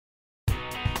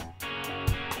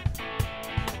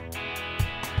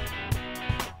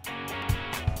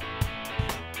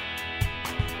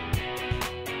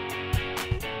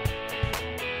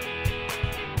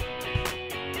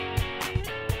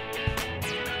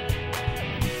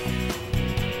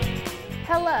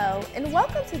Hello, and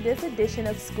welcome to this edition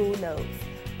of School Notes.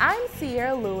 I'm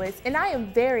Sierra Lewis, and I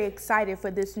am very excited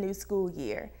for this new school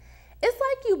year. It's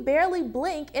like you barely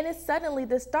blink and it's suddenly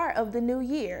the start of the new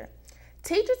year.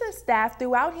 Teachers and staff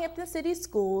throughout Hampton City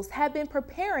schools have been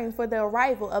preparing for the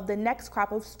arrival of the next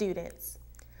crop of students.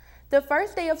 The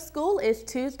first day of school is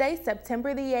Tuesday,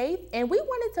 September the 8th, and we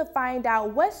wanted to find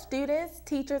out what students,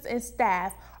 teachers, and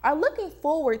staff are looking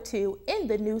forward to in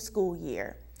the new school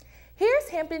year. Here's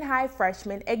Hampton High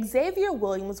freshman Xavier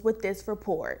Williams with this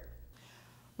report.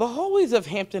 The hallways of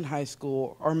Hampton High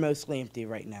School are mostly empty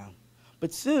right now,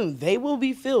 but soon they will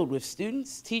be filled with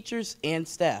students, teachers, and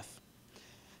staff.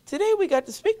 Today we got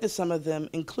to speak to some of them,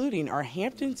 including our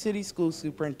Hampton City School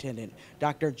Superintendent,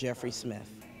 Dr. Jeffrey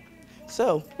Smith.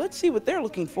 So let's see what they're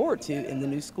looking forward to in the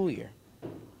new school year.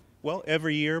 Well,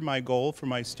 every year my goal for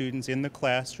my students in the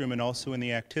classroom and also in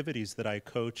the activities that I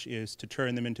coach is to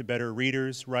turn them into better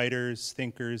readers, writers,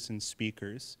 thinkers, and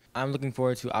speakers. I'm looking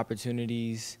forward to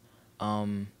opportunities.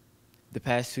 The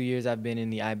past 2 years I've been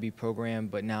in the IB program,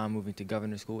 but now I'm moving to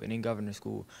Governor School, and in Governor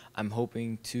School I'm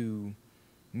hoping to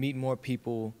meet more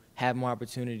people, have more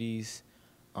opportunities,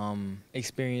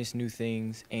 experience new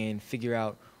things, and figure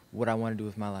out what I want to do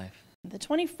with my life. The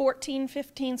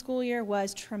 2014-15 school year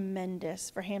was tremendous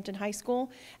for Hampton High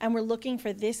School, and we're looking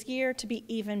for this year to be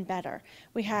even better.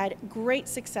 We had great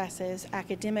successes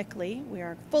academically. We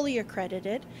are fully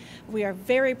accredited. We are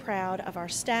very proud of our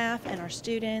staff and our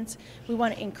students. We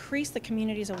want to increase the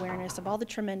community's awareness of all the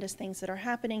tremendous things that are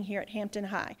happening here at Hampton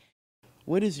High.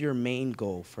 What is your main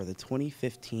goal for the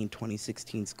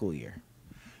 2015-2016 school year?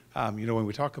 When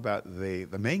we talk about the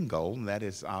main goal, and that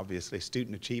is obviously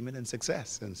student achievement and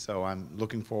success. And so I'm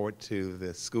looking forward to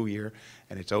the school year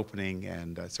and its opening,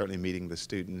 and certainly meeting the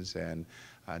students and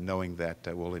knowing that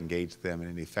we'll engage them in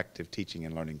an effective teaching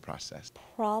and learning process.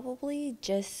 Probably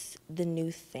just the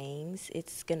new things.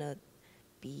 It's going to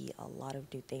be a lot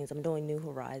of new things. I'm doing New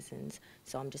Horizons,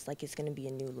 so I'm just like, it's going to be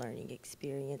a new learning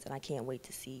experience, and I can't wait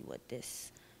to see what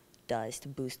this does to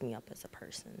boost me up as a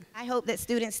person. I hope that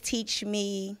students teach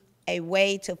me a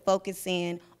way to focus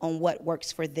in on what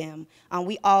works for them.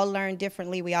 We all learn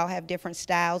differently. We all have different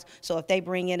styles. So if they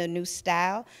bring in a new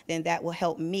style, then that will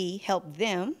help me help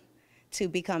them to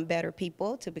become better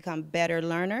people, to become better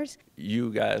learners. You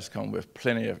guys come with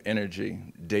plenty of energy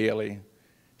daily,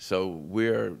 so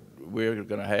we're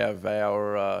going to have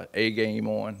our A game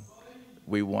on.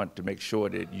 We want to make sure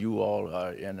that you all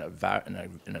are in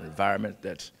an environment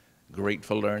that's great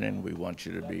for learning. We want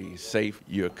you to be safe.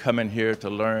 You're coming here to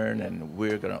learn, and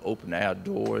we're going to open our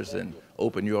doors and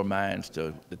open your minds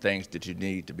to the things that you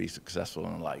need to be successful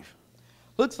in life.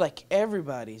 Looks like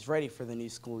everybody's ready for the new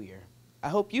school year. I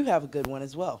hope you have a good one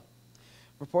as well.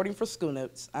 Reporting for School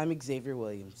Notes, I'm Xavier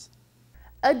Williams.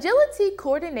 Agility,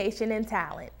 coordination, and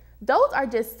talent. Those are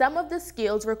just some of the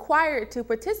skills required to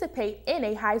participate in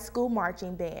a high school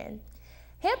marching band.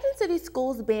 Hampton City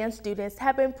Schools band students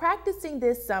have been practicing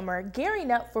this summer,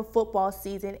 gearing up for football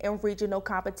season and regional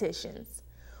competitions.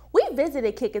 We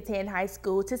visited Kecoughtan High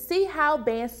School to see how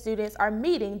band students are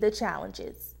meeting the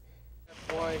challenges.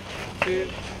 1, 2,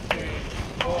 3,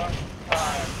 4,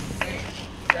 5, 6,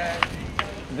 7.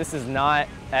 This is not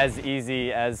as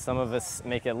easy as some of us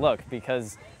make it look,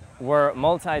 because we're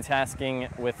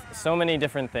multitasking with so many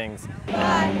different things.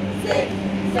 5, 6,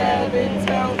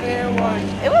 7,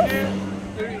 1.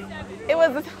 It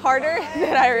was harder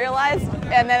than I realized,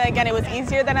 and then again it was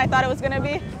easier than I thought it was going to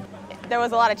be. There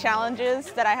was a lot of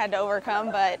challenges that I had to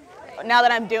overcome, but now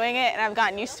that I'm doing it and I've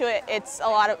gotten used to it, it's a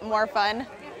lot more fun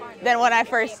than when I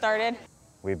first started.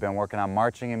 We've been working on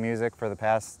marching and music for the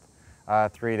past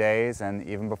 3 days, and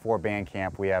even before band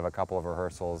camp we have a couple of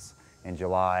rehearsals in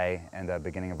July and the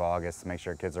beginning of August to make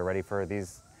sure kids are ready for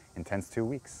these intense 2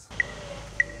 weeks.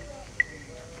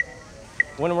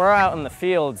 When we're out in the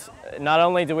fields, not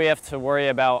only do we have to worry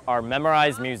about our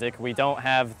memorized music, we don't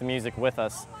have the music with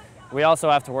us, we also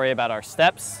have to worry about our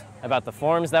steps, about the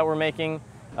forms that we're making,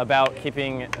 about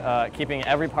keeping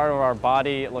every part of our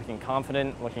body looking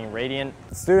confident, looking radiant.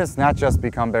 Students not just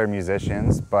become better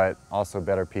musicians, but also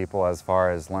better people as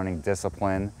far as learning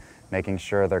discipline, making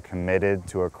sure they're committed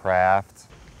to a craft.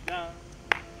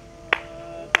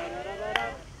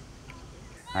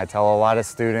 I tell a lot of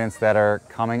students that are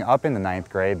coming up in the 9th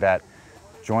grade that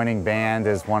joining band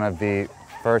is one of the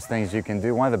first things you can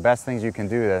do, one of the best things you can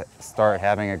do to start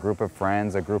having a group of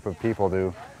friends, a group of people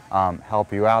to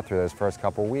help you out through those first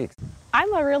couple weeks.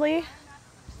 I'm a really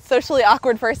socially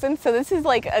awkward person, so this is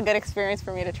like a good experience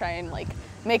for me to try and like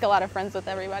make a lot of friends with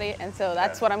everybody, and so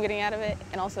that's what I'm getting out of it,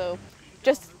 and also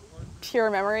just pure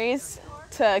memories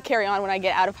to carry on when I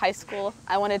get out of high school.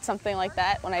 I wanted something like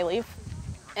that when I leave.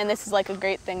 and this is like a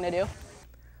great thing to do.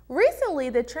 Recently,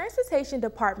 the Transportation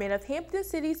Department of Hampton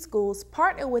City Schools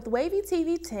partnered with Wavy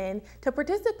TV 10 to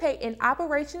participate in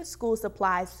Operation School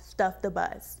Supplies Stuff the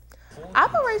Bus.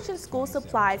 Operation School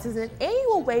Supplies is an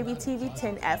annual Wavy TV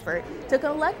 10 effort to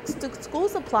collect school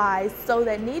supplies so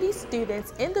that needy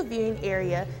students in the viewing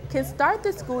area can start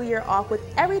the school year off with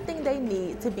everything they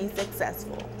need to be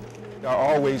successful. We are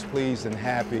always pleased and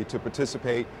happy to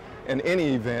participate in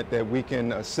any event that we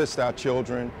can assist our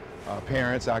children,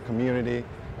 parents, our community.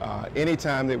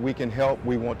 Anytime that we can help,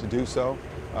 we want to do so.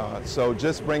 So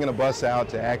just bringing a bus out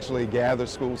to actually gather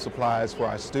school supplies for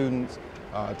our students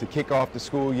to kick off the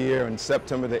school year on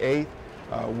September the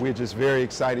 8th. We're just very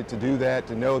excited to do that,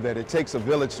 to know that it takes a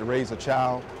village to raise a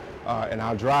child. And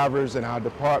our drivers and our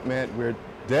department, we're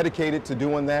dedicated to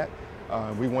doing that.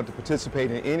 We want to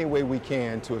participate in any way we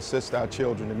can to assist our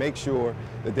children to make sure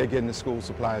that they're getting the school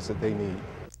supplies that they need.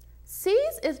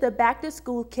 SEAS is the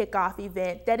back-to-school kickoff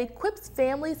event that equips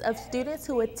families of students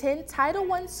who attend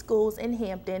Title I schools in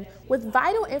Hampton with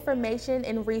vital information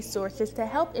and resources to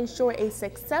help ensure a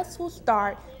successful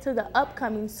start to the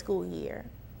upcoming school year.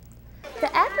 The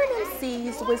acronym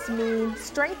SEAS, which means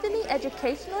Strengthening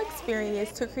Educational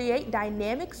Experience to Create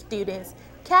Dynamic Students,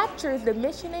 captures the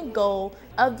mission and goal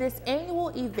of this annual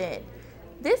event.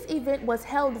 This event was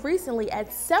held recently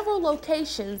at several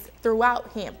locations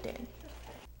throughout Hampton.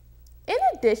 In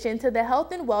addition to the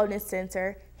Health and Wellness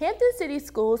Center, Hampton City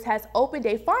Schools has opened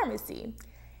a pharmacy.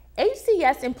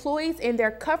 HCS employees and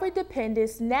their covered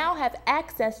dependents now have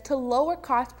access to lower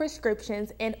cost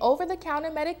prescriptions and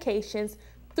over-the-counter medications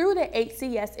through the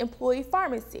HCS Employee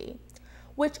Pharmacy,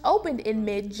 which opened in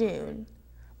mid-June.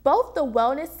 Both the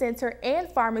Wellness Center and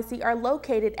pharmacy are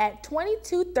located at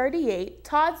 2238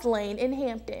 Todd's Lane in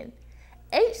Hampton.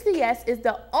 HCS is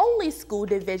the only school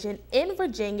division in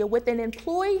Virginia with an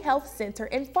employee health center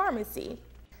and pharmacy.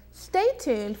 Stay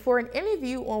tuned for an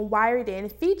interview on Wired In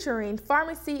featuring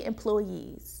pharmacy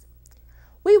employees.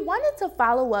 We wanted to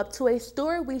follow up to a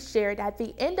story we shared at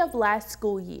the end of last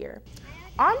school year.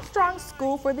 Armstrong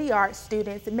School for the Arts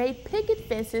students made picket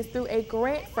fences through a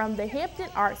grant from the Hampton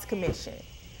Arts Commission.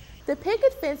 The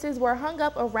picket fences were hung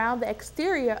up around the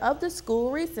exterior of the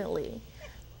school recently.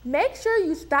 Make sure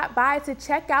you stop by to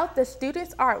check out the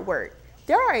students' artwork.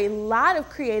 There are a lot of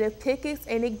creative pickets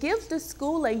and it gives the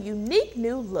school a unique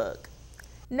new look.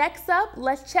 Next up,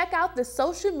 let's check out the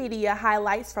social media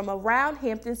highlights from around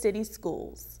Hampton City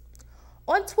Schools.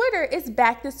 On Twitter, it's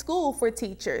back to school for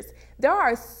teachers. There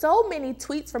are so many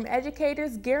tweets from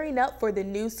educators gearing up for the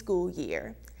new school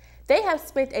year. They have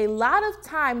spent a lot of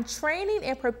time training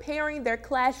and preparing their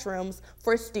classrooms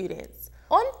for students.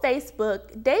 On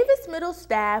Facebook, Davis Middle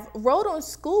staff rode on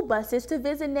school buses to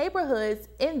visit neighborhoods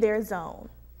in their zone.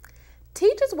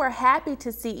 Teachers were happy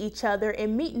to see each other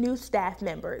and meet new staff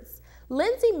members.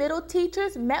 Lindsay Middle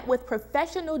teachers met with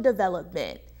professional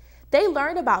development. They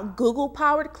learned about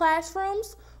Google-powered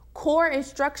classrooms, core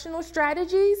instructional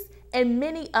strategies, and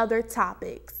many other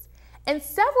topics. And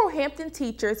several Hampton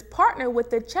teachers partner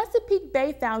with the Chesapeake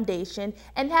Bay Foundation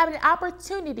and have an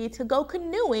opportunity to go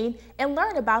canoeing and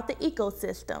learn about the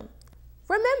ecosystem.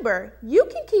 Remember, you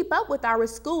can keep up with our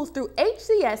schools through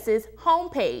HCS's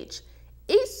homepage.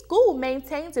 Each school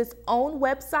maintains its own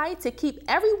website to keep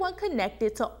everyone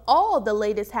connected to all the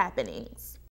latest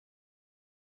happenings.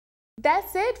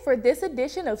 That's it for this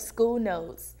edition of School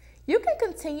Notes. You can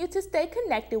continue to stay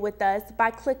connected with us by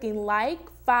clicking like,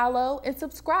 follow, and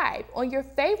subscribe on your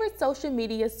favorite social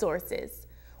media sources.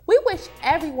 We wish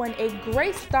everyone a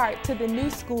great start to the new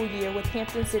school year with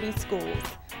Hampton City Schools.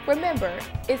 Remember,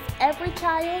 it's every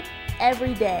child,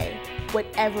 every day,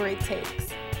 whatever it takes.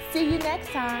 See you next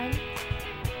time.